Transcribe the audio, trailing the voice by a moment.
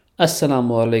Assalamu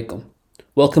alaikum.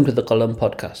 Welcome to the Qalam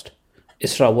podcast,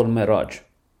 Isra wal Miraj.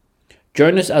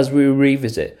 Join us as we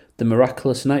revisit the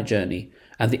miraculous night journey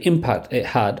and the impact it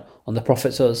had on the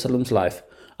Prophet ﷺ's life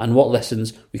and what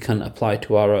lessons we can apply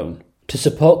to our own. To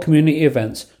support community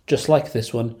events just like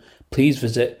this one, please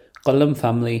visit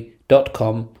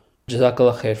qalamfamily.com.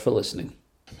 Jazakallah khair for listening.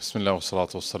 Bismillah wa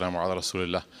salatu wa salamu ala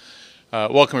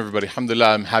Rasulillah. Welcome everybody. Alhamdulillah,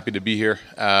 I'm happy to be here.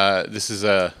 This is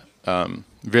a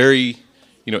very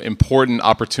important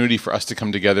opportunity for us to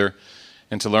come together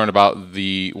and to learn about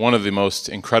one of the most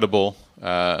incredible,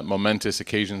 momentous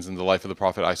occasions in the life of the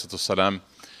Prophet ﷺ.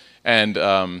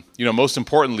 And most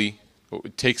importantly,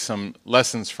 take some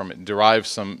lessons from it, derive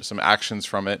some actions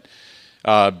from it,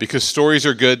 because stories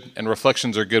are good and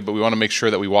reflections are good, but we want to make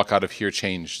sure that we walk out of here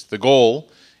changed. The goal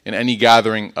in any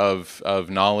gathering of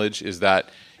knowledge is that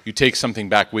you take something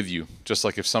back with you. Just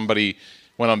like if somebody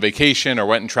went on vacation or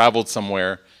went and traveled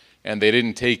somewhere and they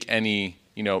didn't take any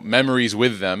memories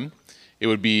with them, it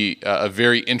would be a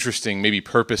very interesting, maybe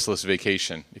purposeless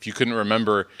vacation. If you couldn't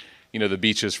remember the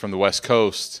beaches from the West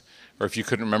Coast, or if you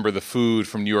couldn't remember the food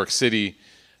from New York City,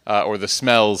 or the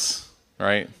smells,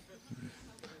 right?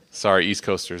 Sorry, East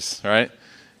Coasters, right?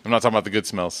 I'm not talking about the good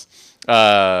smells.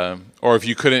 Or if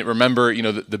you couldn't remember,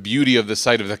 the beauty of the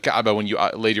sight of the Kaaba when you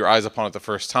laid your eyes upon it the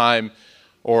first time,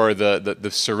 or the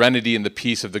serenity and the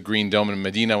peace of the Green Dome in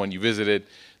Medina when you visited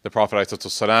the Prophet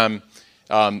ﷺ.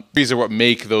 These are what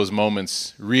make those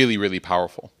moments really, really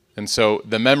powerful. And so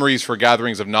the memories for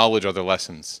gatherings of knowledge are the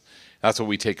lessons. That's what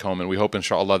we take home, and we hope,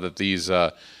 inshallah, that these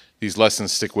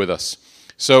lessons stick with us.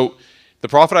 So the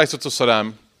Prophet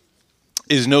ﷺ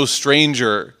is no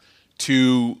stranger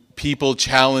to people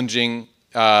challenging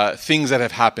things that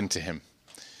have happened to him.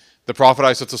 The Prophet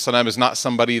ﷺ is not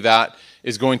somebody that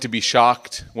is going to be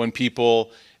shocked when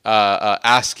people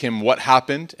ask him what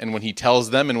happened, and when he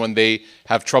tells them, and when they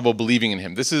have trouble believing in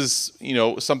him. This is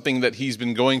something that he's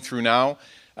been going through now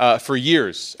for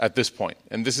years at this point.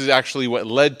 And this is actually what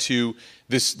led to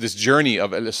this journey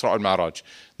of Al-Isra al-Ma'raj.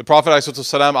 The Prophet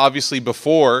ﷺ, obviously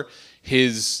before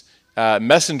his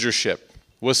messengership,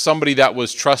 was somebody that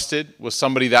was trusted, was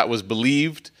somebody that was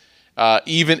believed,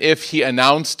 even if he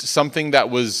announced something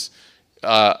that was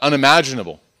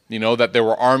unimaginable, that there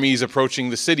were armies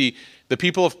approaching the city. The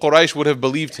people of Quraysh would have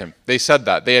believed him. They said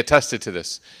that. They attested to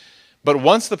this. But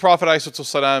once the Prophet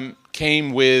ﷺ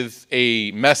came with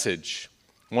a message,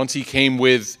 once he came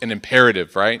with an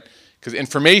imperative, right? Because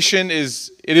information is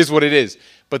what it is.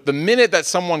 But the minute that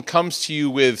someone comes to you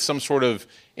with some sort of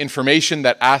information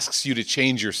that asks you to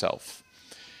change yourself,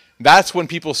 that's when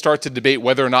people start to debate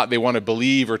whether or not they want to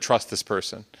believe or trust this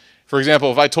person. For example,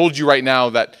 if I told you right now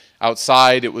that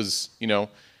outside it was,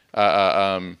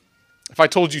 if I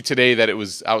told you today that it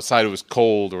was outside, it was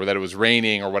cold, or that it was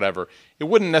raining, or whatever, it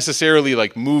wouldn't necessarily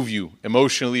move you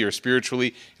emotionally or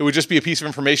spiritually. It would just be a piece of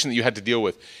information that you had to deal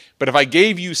with. But if I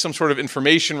gave you some sort of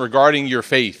information regarding your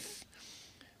faith,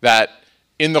 that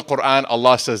in the Quran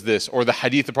Allah says this, or the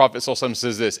Hadith the Prophet ﷺ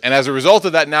says this, and as a result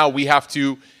of that, now we have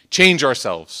to change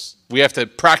ourselves, we have to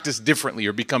practice differently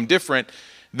or become different,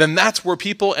 then that's where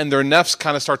people and their nafs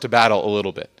kind of start to battle a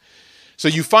little bit. So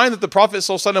you find that the Prophet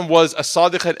ﷺ was a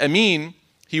sadiq al-amin.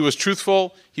 He was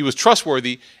truthful, he was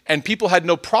trustworthy, and people had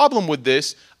no problem with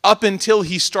this up until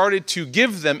he started to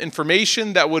give them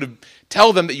information that would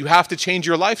tell them that you have to change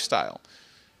your lifestyle,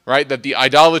 right? That the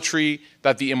idolatry,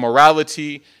 that the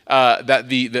immorality, that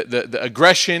the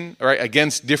aggression, right,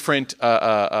 against different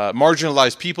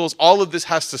marginalized peoples, all of this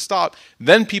has to stop.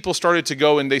 Then people started to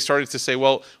go and they started to say,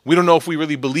 well, we don't know if we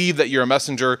really believe that you're a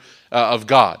messenger of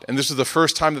God. And this was the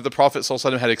first time that the Prophet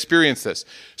ﷺ had experienced this.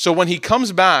 So when he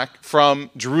comes back from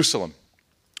Jerusalem,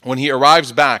 when he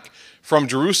arrives back from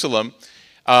Jerusalem,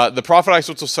 the Prophet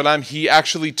ﷺ, he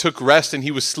actually took rest, and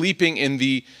he was sleeping in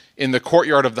the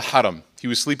courtyard of the Haram. He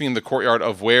was sleeping in the courtyard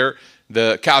of where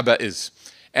the Kaaba is.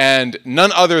 And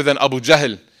none other than Abu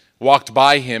Jahl walked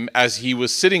by him as he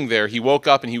was sitting there. He woke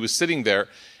up and he was sitting there.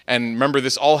 And remember,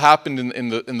 this all happened in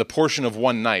the portion of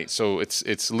one night. So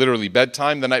it's literally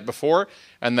bedtime the night before,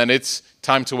 and then it's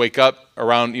time to wake up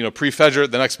around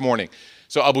pre-Fajr the next morning.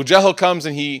 So Abu Jahl comes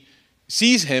and he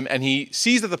sees him, and he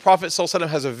sees that the Prophet ﷺ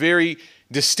has a very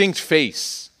distinct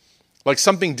face. Like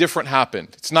something different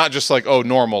happened. It's not just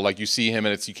normal, like you see him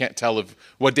and you can't tell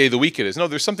what day of the week it is. No,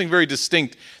 there's something very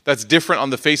distinct that's different on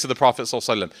the face of the Prophet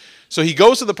ﷺ. So he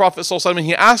goes to the Prophet ﷺ and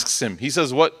he asks him, he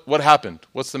says, what happened?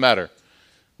 What's the matter?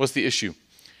 What's the issue?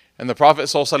 And the Prophet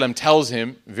ﷺ tells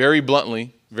him very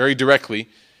bluntly, very directly,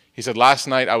 he said, last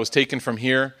night I was taken from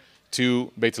here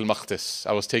to Bayt al-Maqdis.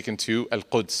 I was taken to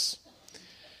Al-Quds.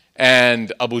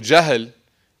 And Abu Jahl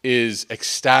is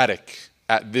ecstatic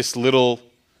at this little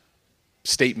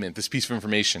statement, this piece of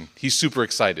information. He's super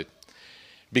excited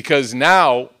because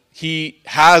now he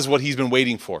has what he's been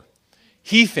waiting for.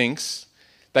 He thinks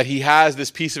that he has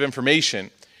this piece of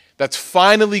information that's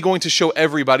finally going to show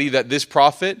everybody that this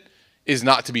prophet is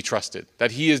not to be trusted,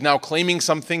 that he is now claiming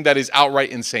something that is outright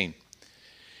insane.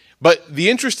 But the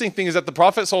interesting thing is that the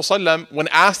Prophet ﷺ, when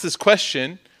asked this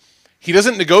question, he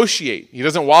doesn't negotiate, he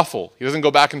doesn't waffle, he doesn't go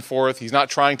back and forth, he's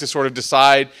not trying to sort of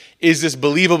decide, is this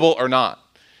believable or not?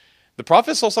 The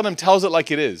Prophet ﷺ tells it like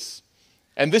it is.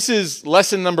 And this is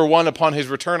lesson number 1 upon his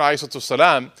return,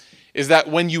 ﷺ, is that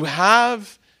when you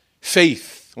have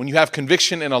faith, when you have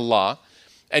conviction in Allah,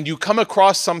 and you come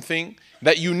across something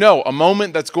that you know, a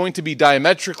moment that's going to be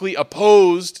diametrically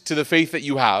opposed to the faith that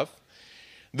you have,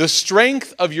 the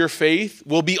strength of your faith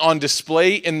will be on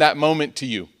display in that moment to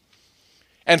you.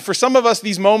 And for some of us,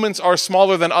 these moments are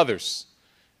smaller than others,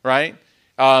 right?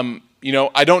 I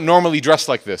don't normally dress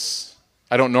like this.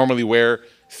 I don't normally wear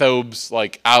thobes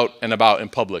like out and about in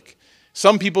public.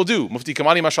 Some people do. Mufti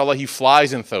Kamani, mashallah, he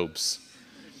flies in thobes,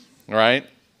 right?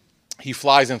 He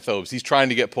flies in thobes. He's trying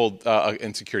to get pulled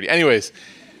in security. Anyways,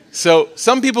 so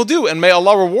some people do, and may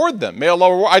Allah reward them. May Allah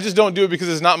reward. I just don't do it because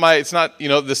it's not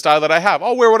the style that I have.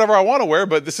 I'll wear whatever I want to wear,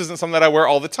 but this isn't something that I wear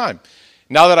all the time.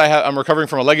 Now that I'm recovering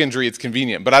from a leg injury, it's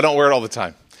convenient, but I don't wear it all the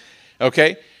time.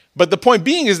 Okay? But the point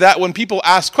being is that when people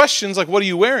ask questions like, what are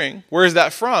you wearing? Where is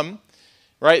that from?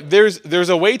 Right? There's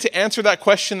a way to answer that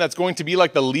question that's going to be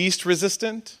like the least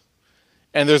resistant,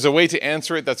 and there's a way to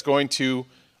answer it that's going to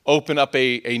open up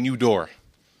a new door.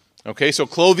 Okay? So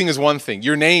clothing is one thing.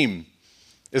 Your name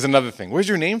is another thing. Where's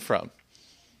your name from?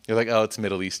 You're like, oh, it's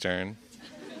Middle Eastern.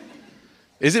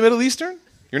 Is it Middle Eastern?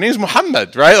 Your name's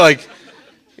Muhammad, right?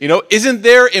 Isn't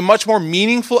there a much more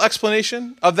meaningful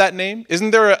explanation of that name?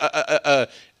 Isn't there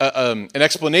an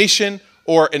explanation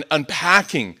or an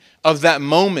unpacking of that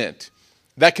moment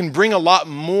that can bring a lot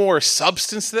more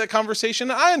substance to that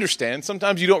conversation? I understand.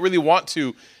 Sometimes you don't really want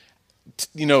to,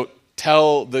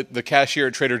 tell the cashier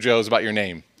at Trader Joe's about your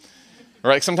name.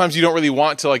 Right? Sometimes you don't really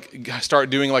want to start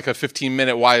doing a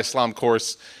 15-minute Why Islam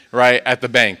course, right, at the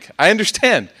bank. I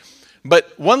understand.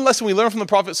 But one lesson we learn from the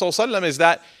Prophet ﷺ is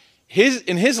that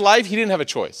in his life, he didn't have a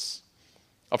choice.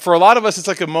 For a lot of us, it's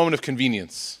like a moment of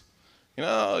convenience. Do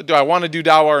I want to do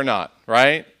dawah or not,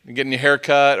 right? You're getting your hair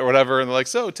cut or whatever, and they're like,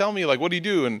 so tell me, what do you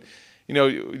do? And, what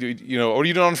are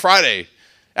you doing on Friday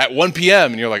at 1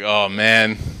 p.m.? And you're like, oh,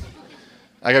 man,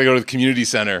 I got to go to the community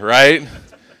center, right?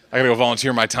 I got to go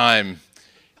volunteer my time.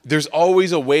 There's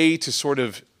always a way to sort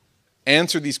of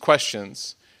answer these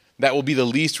questions that will be the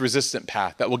least resistant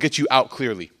path, that will get you out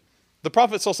clearly. The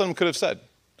Prophet ﷺ could have said,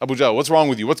 Abu Jahl, what's wrong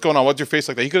with you? What's going on? What's your face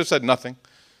like that? He could have said nothing.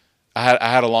 I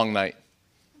had a long night.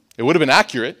 It would have been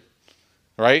accurate,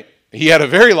 right? He had a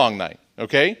very long night,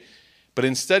 okay? But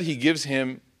instead he gives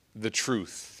him the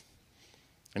truth.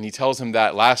 And he tells him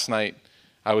that last night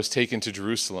I was taken to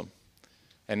Jerusalem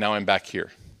and now I'm back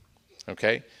here,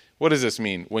 okay? What does this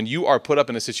mean? When you are put up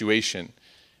in a situation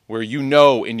where you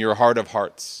know in your heart of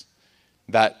hearts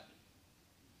that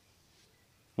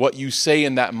what you say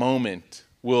in that moment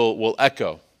will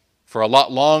echo for a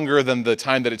lot longer than the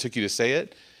time that it took you to say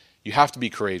it, you have to be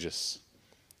courageous.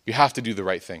 You have to do the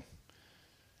right thing.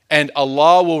 And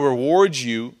Allah will reward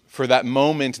you for that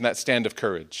moment and that stand of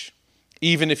courage,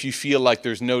 even if you feel like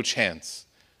there's no chance.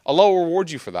 Allah will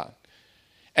reward you for that.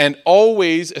 And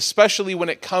always, especially when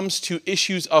it comes to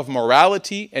issues of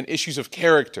morality and issues of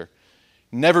character,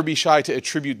 never be shy to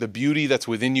attribute the beauty that's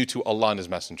within you to Allah and His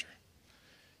Messenger.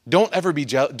 Don't ever be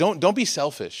don't be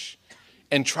selfish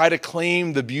and try to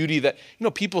claim the beauty that,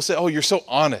 people say, oh, you're so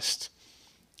honest.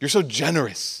 You're so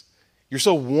generous. You're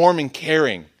so warm and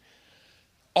caring.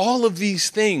 All of these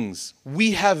things,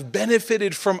 we have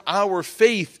benefited from our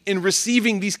faith in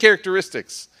receiving these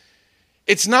characteristics.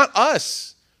 It's not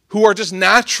us who are just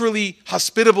naturally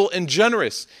hospitable and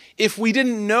generous. If we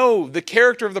didn't know the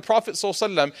character of the Prophet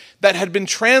ﷺ that had been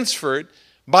transferred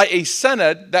by a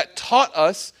sanad that taught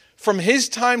us from his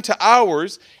time to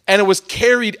ours, and it was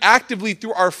carried actively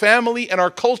through our family and our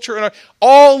culture, and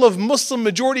all of Muslim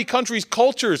majority countries'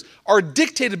 cultures are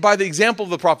dictated by the example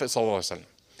of the Prophet ﷺ.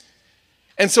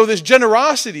 And so this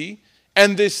generosity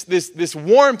and this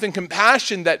warmth and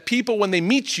compassion that people, when they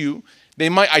meet you, they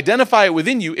might identify it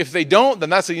within you. If they don't,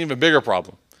 then that's an even bigger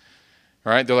problem.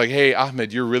 Right? They're like, hey,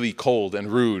 Ahmed, you're really cold and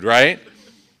rude, right?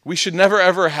 We should never,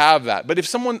 ever have that. But if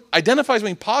someone identifies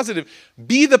something positive,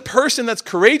 be the person that's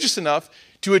courageous enough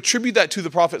to attribute that to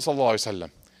the Prophet ﷺ.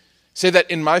 Say that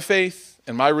in my faith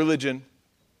and my religion,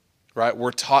 right,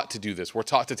 we're taught to do this. We're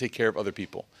taught to take care of other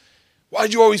people. Why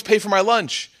did you always pay for my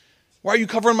lunch? Why are you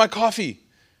covering my coffee?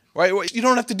 Right? You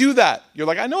don't have to do that. You're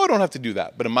like, I know I don't have to do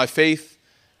that. But in my faith,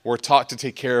 we're taught to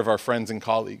take care of our friends and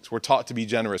colleagues. We're taught to be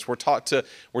generous. We're taught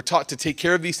to take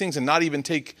care of these things and not even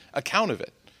take account of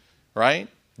it. Right?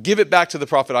 Give it back to the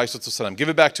Prophet ﷺ. Give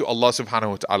it back to Allah subhanahu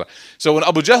wa ta'ala. So when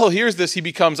Abu Jahl hears this, he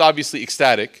becomes obviously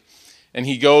ecstatic. And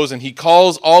he goes and he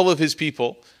calls all of his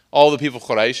people, all the people of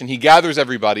Quraysh, and he gathers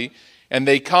everybody. And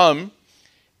they come.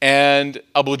 And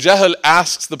Abu Jahl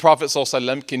asks the Prophet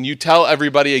ﷺ, can you tell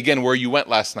everybody again where you went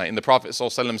last night? And the Prophet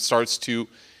ﷺ starts to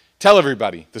tell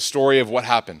everybody the story of what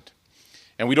happened.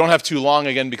 And we don't have too long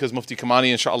again because Mufti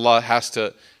Kamani, inshallah, has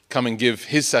to come and give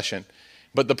his session.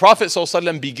 But the Prophet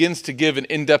ﷺ begins to give an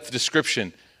in-depth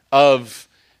description of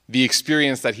the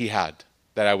experience that he had.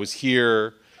 That I was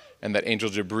here and that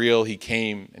Angel Jibreel, he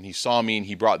came and he saw me and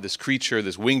he brought this creature,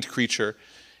 this winged creature.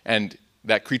 And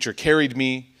that creature carried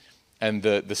me. And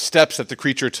the steps that the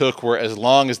creature took were as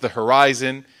long as the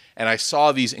horizon. And I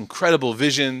saw these incredible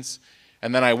visions.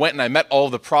 And then I went and I met all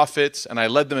the prophets. And I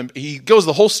led them. He goes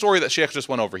the whole story that Sheikh just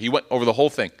went over. He went over the whole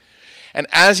thing. And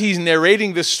as he's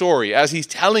narrating this story, as he's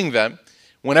telling them,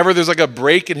 whenever there's like a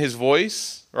break in his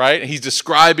voice, right? And he's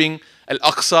describing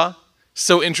Al-Aqsa.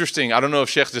 So interesting. I don't know if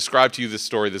Sheikh described to you this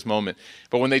story, this moment.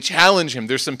 But when they challenge him,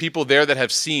 there's some people there that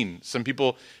have seen. Some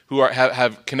people who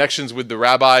have connections with the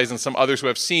rabbis and some others who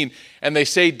have seen. And they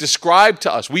say, describe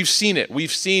to us. We've seen it.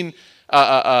 We've seen,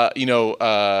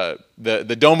 the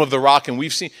Dome of the Rock. And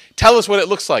we've seen, tell us what it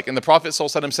looks like. And the Prophet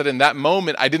ﷺ said, in that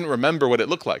moment, I didn't remember what it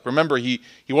looked like. Remember, he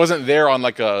wasn't there on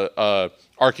like a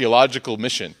archaeological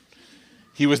mission.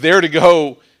 He was there to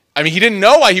go. I mean, he didn't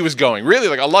know why he was going, really.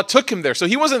 Like, Allah took him there. So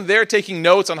he wasn't there taking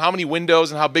notes on how many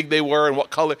windows and how big they were and what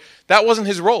color. That wasn't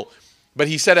his role. But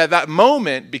he said at that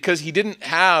moment, because he didn't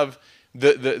have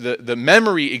the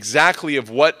memory exactly of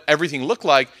what everything looked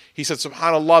like, he said,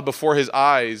 subhanAllah, before his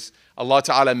eyes, Allah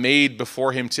Ta'ala made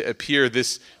before him to appear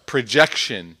this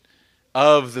projection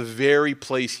of the very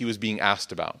place he was being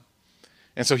asked about.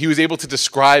 And so he was able to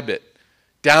describe it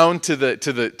down to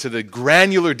the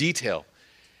granular detail.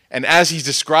 And as he's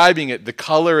describing it, the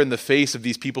color and the face of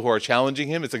these people who are challenging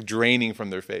him, it's like draining from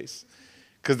their face.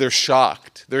 Because they're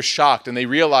shocked. They're shocked. And they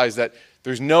realize that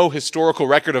there's no historical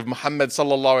record of Muhammad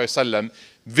sallallahu alaihi wasallam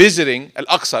visiting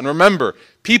Al-Aqsa. And remember,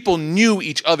 people knew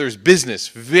each other's business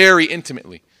very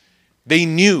intimately. They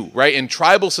knew, right? In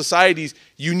tribal societies,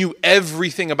 you knew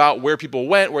everything about where people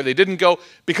went, where they didn't go,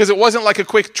 because it wasn't like a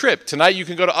quick trip. Tonight you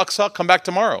can go to Aqsa, come back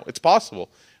tomorrow. It's possible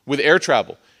with air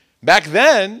travel. Back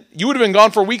then, you would have been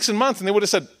gone for weeks and months, and they would have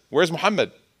said, where's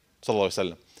Muhammad sallallahu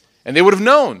alaihi wasallam? And they would have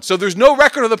known. So there's no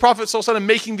record of the Prophet sallallahu alaihi wasallam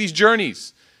making these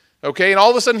journeys. Okay, and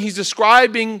all of a sudden he's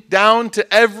describing down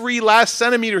to every last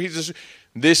centimeter. He's just,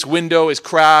 this window is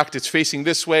cracked, it's facing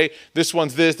this way, this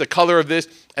one's this, the color of this,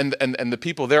 and the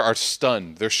people there are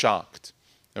stunned, they're shocked.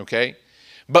 Okay?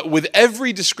 But with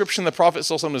every description the Prophet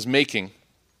sallallahu alaihi wasallam is making,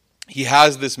 he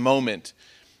has this moment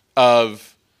of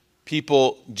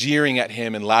people jeering at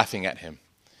him and laughing at him.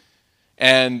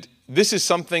 And this is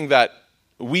something that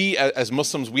we as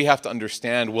Muslims, we have to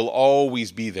understand will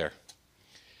always be there.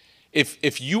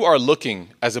 If you are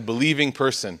looking as a believing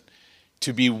person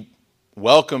to be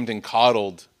welcomed and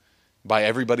coddled by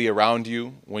everybody around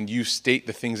you when you state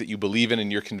the things that you believe in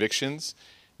and your convictions,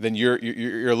 then you're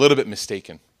a little bit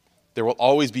mistaken. There will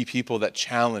always be people that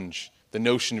challenge the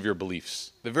notion of your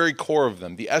beliefs, the very core of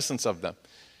them, the essence of them.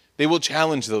 They will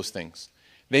challenge those things.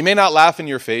 They may not laugh in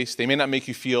your face. They may not make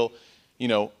you feel,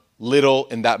 little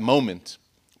in that moment.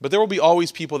 But there will be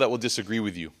always people that will disagree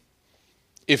with you.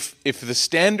 If the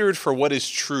standard for what is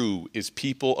true is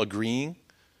people agreeing,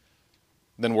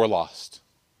 then we're lost.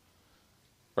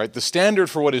 Right? The standard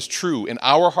for what is true in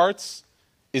our hearts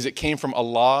is it came from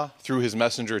Allah through His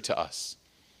messenger to us.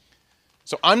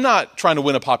 So I'm not trying to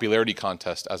win a popularity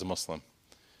contest as a Muslim.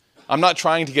 I'm not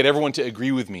trying to get everyone to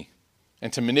agree with me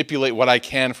and to manipulate what I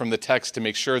can from the text to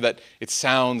make sure that it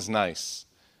sounds nice.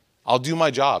 I'll do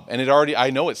my job. And I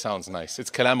know it sounds nice.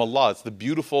 It's kalam Allah. It's the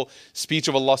beautiful speech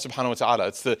of Allah subhanahu wa ta'ala.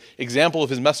 It's the example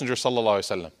of His messenger sallallahu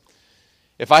alaihi wasallam.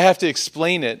 If I have to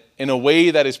explain it in a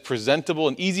way that is presentable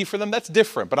and easy for them, that's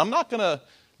different. But I'm not going to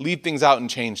leave things out and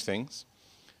change things.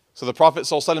 So the Prophet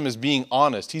sallallahu alaihi wasallam is being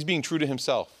honest. He's being true to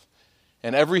himself.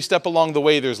 And every step along the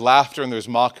way, there's laughter and there's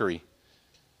mockery.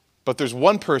 But there's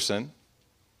one person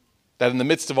that in the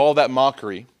midst of all that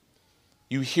mockery,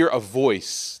 you hear a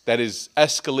voice that is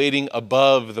escalating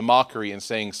above the mockery and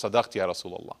saying, Sadaqti ya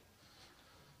Rasulullah.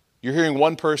 You're hearing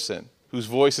one person whose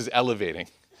voice is elevating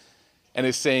and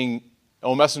is saying,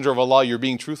 O Messenger of Allah, you're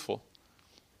being truthful.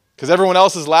 Because everyone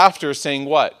else's laughter is saying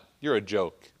what? You're a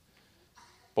joke.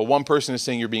 But one person is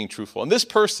saying you're being truthful. And this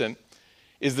person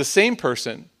is the same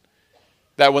person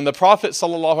that when the Prophet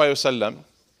ﷺ,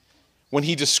 when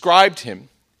he described him,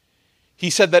 he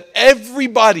said that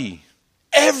everybody,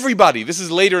 this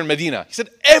is later in Medina, he said,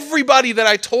 everybody that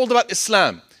I told about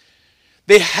Islam,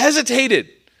 they hesitated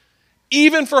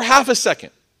even for half a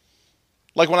second.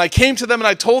 Like when I came to them and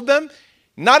I told them,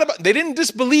 they didn't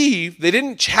disbelieve, they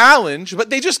didn't challenge, but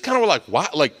they just kind of were like,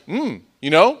 what? Like,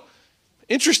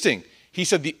 interesting. He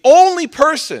said the only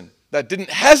person that didn't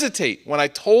hesitate when I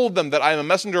told them that I am a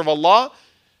messenger of Allah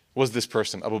was this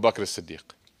person, Abu Bakr as-Siddiq.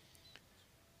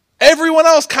 Everyone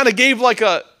else kind of gave like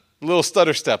a little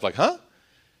stutter step, like, huh?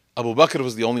 Abu Bakr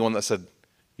was the only one that said,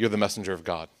 you're the messenger of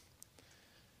God.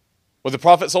 Well, the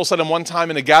Prophet ﷺ one time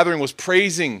in a gathering was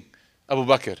praising Abu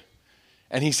Bakr.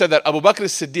 And he said that Abu Bakr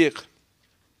as-Siddiq,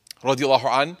 radiallahu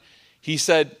anh, he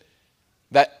said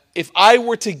that if I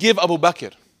were to give Abu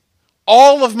Bakr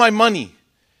all of my money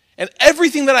and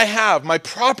everything that I have, my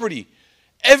property,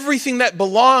 everything that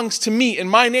belongs to me in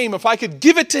my name, if I could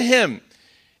give it to him,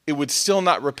 it would still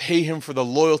not repay him for the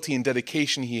loyalty and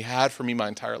dedication he had for me my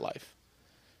entire life.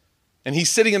 And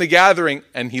he's sitting in a gathering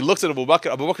and he looks at Abu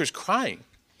Bakr. Abu Bakr's crying.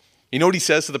 You know what he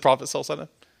says to the Prophet ﷺ?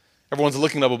 Everyone's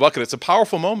looking at Abu Bakr. It's a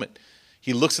powerful moment.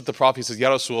 He looks at the Prophet. He says, Ya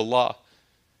Rasulullah,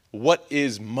 what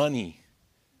is money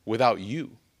without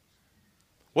you?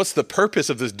 What's the purpose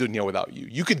of this dunya without you?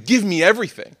 You could give me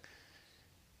everything.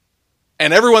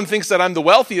 And everyone thinks that I'm the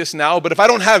wealthiest now, but if I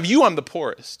don't have you, I'm the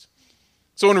poorest.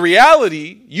 So in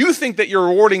reality, you think that you're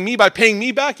rewarding me by paying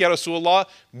me back, Ya Rasulullah.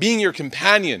 Being your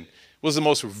companion was the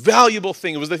most valuable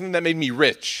thing. It was the thing that made me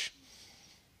rich.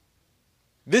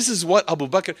 This is what Abu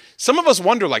Bakr, some of us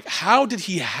wonder, like, how did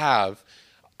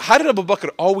Abu Bakr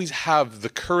always have the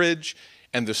courage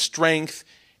and the strength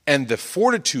and the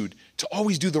fortitude to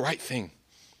always do the right thing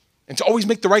and to always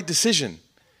make the right decision?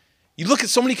 You look at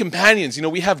so many companions,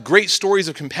 we have great stories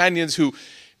of companions who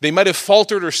they might have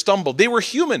faltered or stumbled. They were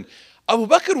human. Abu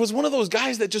Bakr was one of those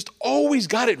guys that just always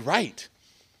got it right.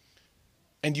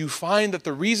 And you find that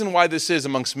the reason why this is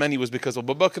amongst many was because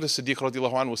Abu Bakr as-Siddiq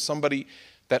radiallahu anhu was somebody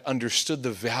that understood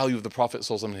the value of the Prophet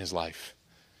ﷺ in his life.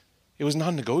 It was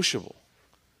non-negotiable.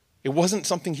 It wasn't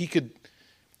something he could,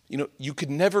 you could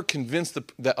never convince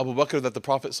that Abu Bakr that the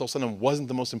Prophet ﷺ wasn't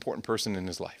the most important person in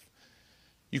his life.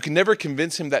 You can never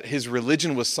convince him that his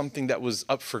religion was something that was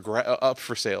up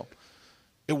for sale.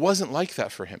 It wasn't like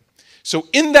that for him. So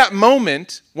in that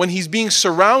moment, when he's being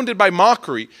surrounded by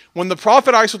mockery, when the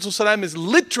Prophet ﷺ is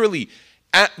literally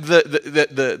at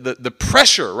the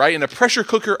pressure, right, in a pressure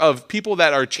cooker of people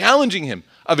that are challenging him,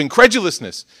 of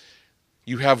incredulousness,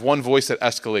 you have one voice that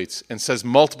escalates and says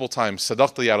multiple times,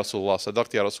 Sadaqta ya Rasulullah,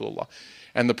 Sadaqta ya Rasulullah.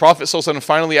 And the Prophet ﷺ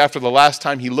finally, after the last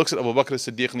time, he looks at Abu Bakr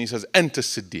as-Siddiq and he says, Anta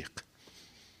Siddiq.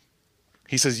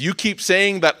 He says, you keep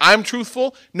saying that I'm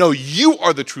truthful? No, you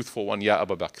are the truthful one, Ya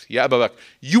Abu Bakr. Ya Abu Bakr.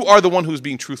 You are the one who's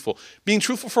being truthful. Being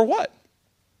truthful for what?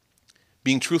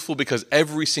 Being truthful because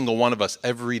every single one of us,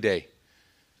 every day,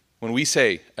 when we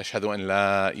say, Ashhadu an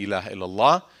la ilaha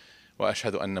illallah, wa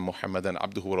ashhadu anna Muhammadan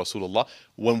abduhu wa rasulullah,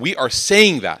 when we are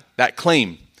saying that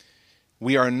claim,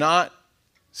 we are not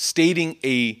stating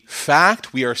a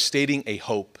fact, we are stating a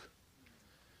hope.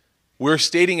 We're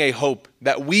stating a hope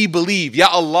that we believe, Ya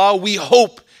Allah, we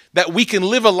hope that we can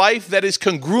live a life that is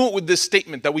congruent with this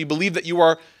statement, that we believe that you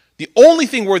are the only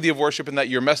thing worthy of worship and that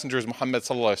your messenger is Muhammad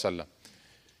sallallahu alaihi wasallam.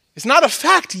 It's not a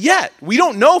fact yet. We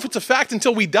don't know if it's a fact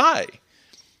until we die.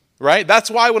 Right?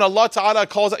 That's why when Allah Ta'ala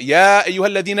calls out, Ya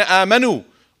ayyuhalladina amanu,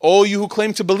 all you who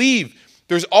claim to believe,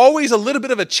 there's always a little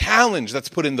bit of a challenge that's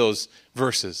put in those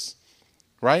verses.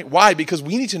 Right? Why? Because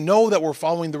we need to know that we're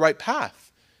following the right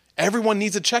path. Everyone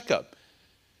needs a checkup.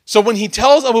 So when he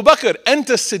tells Abu Bakr,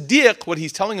 Anta Siddiq, what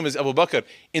he's telling him is, Abu Bakr,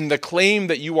 in the claim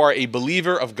that you are a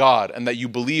believer of God and that you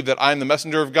believe that I am the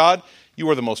messenger of God, you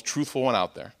are the most truthful one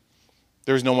out there.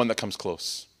 There's no one that comes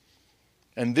close.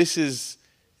 And this is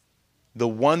the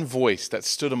one voice that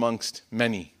stood amongst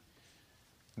many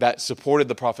that supported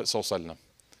the Prophet ﷺ.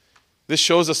 This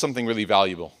shows us something really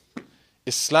valuable.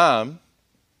 Islam,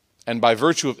 and by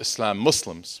virtue of Islam,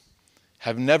 Muslims,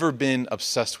 have never been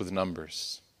obsessed with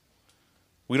numbers.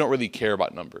 We don't really care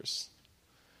about numbers.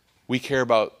 We care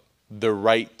about the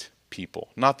right people,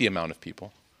 not the amount of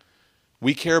people.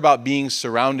 We care about being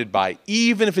surrounded by,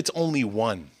 even if it's only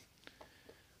one.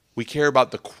 We care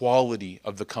about the quality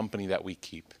of the company that we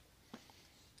keep.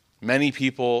 Many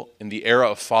people in the era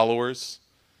of followers,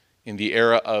 in the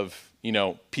era of,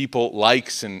 people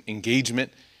likes and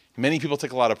engagement, many people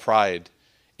take a lot of pride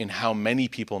in how many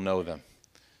people know them.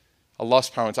 Allah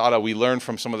subhanahu wa ta'ala, we learn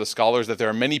from some of the scholars that there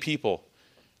are many people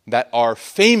that are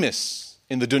famous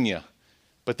in the dunya,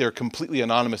 but they're completely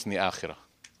anonymous in the akhirah.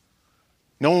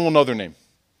 No one will know their name.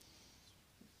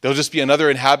 They'll just be another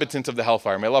inhabitant of the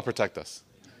hellfire. May Allah protect us.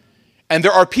 And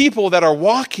there are people that are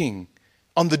walking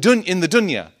in the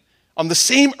dunya, on the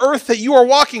same earth that you are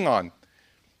walking on.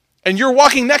 And you're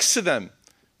walking next to them.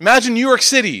 Imagine New York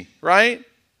City, right?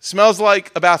 Smells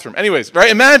like a bathroom. Anyways,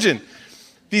 right? Imagine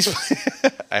these.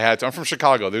 I had to. I'm from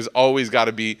Chicago. There's always got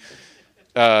to be,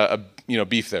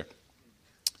 beef there.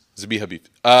 Zabiha beef.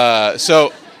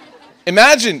 So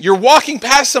imagine you're walking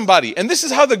past somebody, and this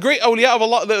is how the great awliya of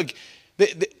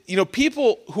Allah,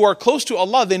 people who are close to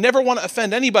Allah, they never want to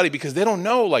offend anybody because they don't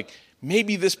know, like,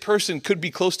 maybe this person could be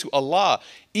close to Allah.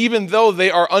 Even though they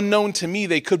are unknown to me,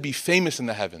 they could be famous in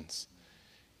the heavens.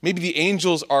 Maybe the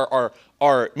angels are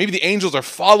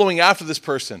following after this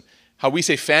person. How we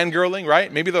say fangirling,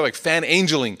 right? Maybe they're like fan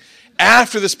angeling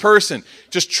after this person,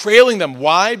 just trailing them.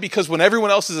 Why? Because when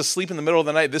everyone else is asleep in the middle of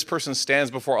the night, this person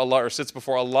stands before Allah or sits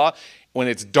before Allah when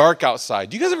it's dark outside.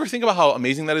 Do you guys ever think about how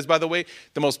amazing that is, by the way?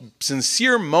 The most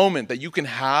sincere moment that you can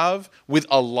have with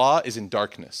Allah is in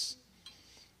darkness.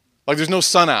 Like there's no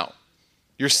sun out.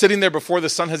 You're sitting there before the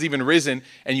sun has even risen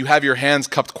and you have your hands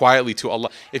cupped quietly to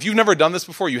Allah. If you've never done this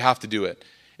before, you have to do it.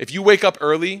 If you wake up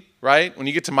early, right, when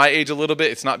you get to my age a little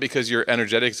bit, it's not because you're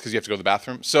energetic, it's because you have to go to the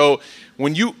bathroom. So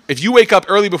if you wake up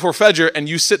early before Fajr and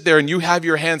you sit there and you have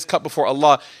your hands cupped before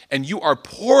Allah and you are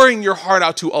pouring your heart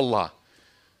out to Allah,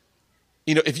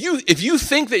 if you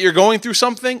think that you're going through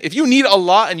something, if you need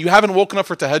Allah and you haven't woken up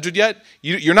for tahajjud yet,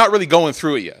 you're not really going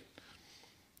through it yet.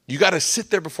 You got to sit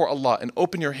there before Allah and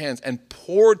open your hands and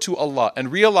pour to Allah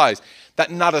and realize that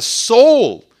not a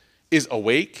soul is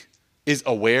awake, is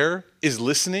aware, is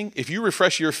listening. If you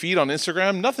refresh your feed on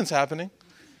Instagram, nothing's happening.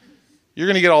 You're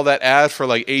going to get all that ad for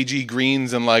like AG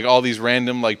greens and like all these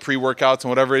random like pre-workouts and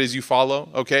whatever it is you follow,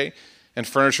 okay? And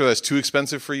furniture that's too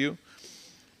expensive for you.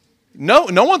 No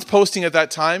one's posting at that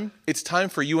time. It's time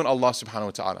for you and Allah subhanahu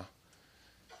wa ta'ala.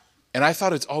 And I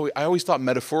always thought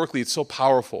metaphorically it's so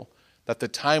powerful that the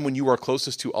time when you are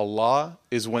closest to Allah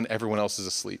is when everyone else is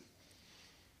asleep.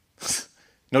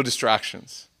 No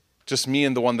distractions. Just me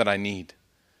and the one that I need.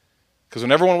 Because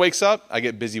when everyone wakes up, I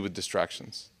get busy with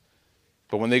distractions.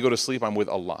 But when they go to sleep, I'm with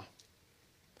Allah.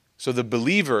 So the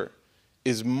believer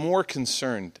is more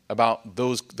concerned about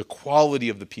the quality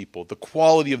of the people, the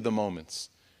quality of the moments.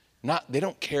 They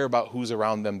don't care about who's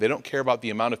around them. They don't care about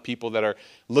the amount of people that are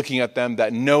looking at them,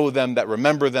 that know them, that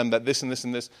remember them, that this and this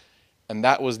and this. And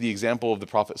that was the example of the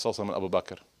Prophet ﷺ and Abu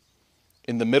Bakr.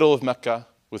 In the middle of Mecca,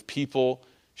 with people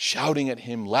shouting at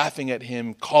him, laughing at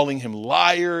him, calling him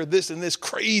liar, this and this,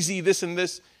 crazy, this and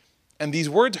this. And these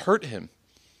words hurt him.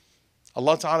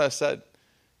 Allah Ta'ala said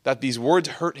that these words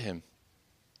hurt him.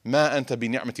 مَا أَنْتَ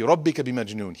بِنِعْمَةِ رَبِّكَ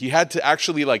بِمَجْنُونَ. He had to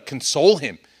actually console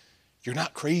him. You're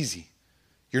not crazy.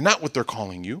 You're not what they're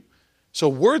calling you. So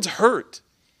words hurt.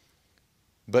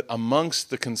 But amongst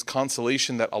the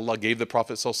consolation that Allah gave the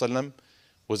Prophet ﷺ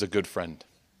was a good friend,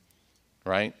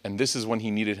 right? And this is when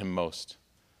he needed him most.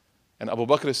 And Abu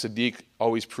Bakr as-Siddiq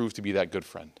always proved to be that good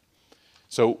friend.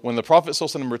 So when the Prophet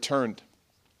ﷺ returned,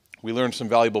 we learned some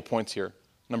valuable points here.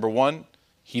 Number one,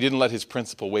 he didn't let his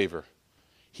principle waver.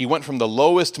 He went from the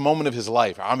lowest moment of his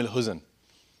life, Amil Huzn,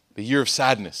 the year of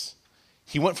sadness.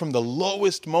 He went from the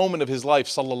lowest moment of his life,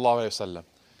 sallallahu alayhi wa sallam,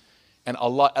 and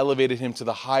Allah elevated him to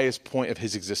the highest point of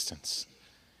his existence,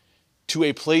 to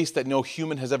a place that no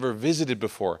human has ever visited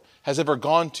before, has ever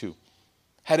gone to,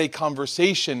 had a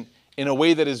conversation in a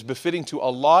way that is befitting to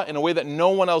Allah, in a way that no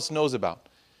one else knows about.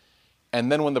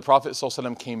 And then when the Prophet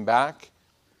ﷺ came back,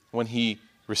 when he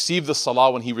received the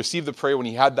salah, when he received the prayer, when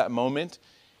he had that moment,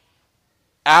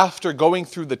 after going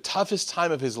through the toughest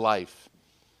time of his life,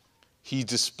 he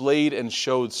displayed and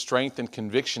showed strength and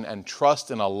conviction and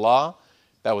trust in Allah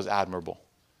that was admirable.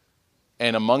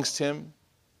 And amongst him,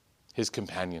 his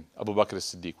companion, Abu Bakr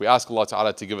as-Siddiq. We ask Allah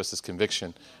Ta'ala to give us this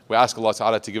conviction. We ask Allah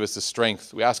Ta'ala to give us this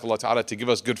strength. We ask Allah Ta'ala to give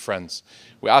us good friends.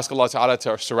 We ask Allah Ta'ala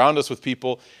to surround us with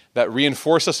people that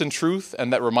reinforce us in truth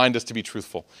and that remind us to be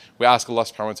truthful. We ask Allah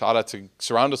Subhanahu wa Ta'ala to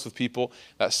surround us with people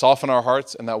that soften our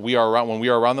hearts and that when we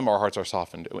are around them, our hearts are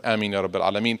softened. Ameen ya Rabbil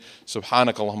Alameen.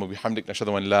 Subhanaka Allahumma bihamdik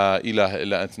nashhadu an la ilaha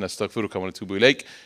illa anta nastaghfiruka wa natubu ilayk.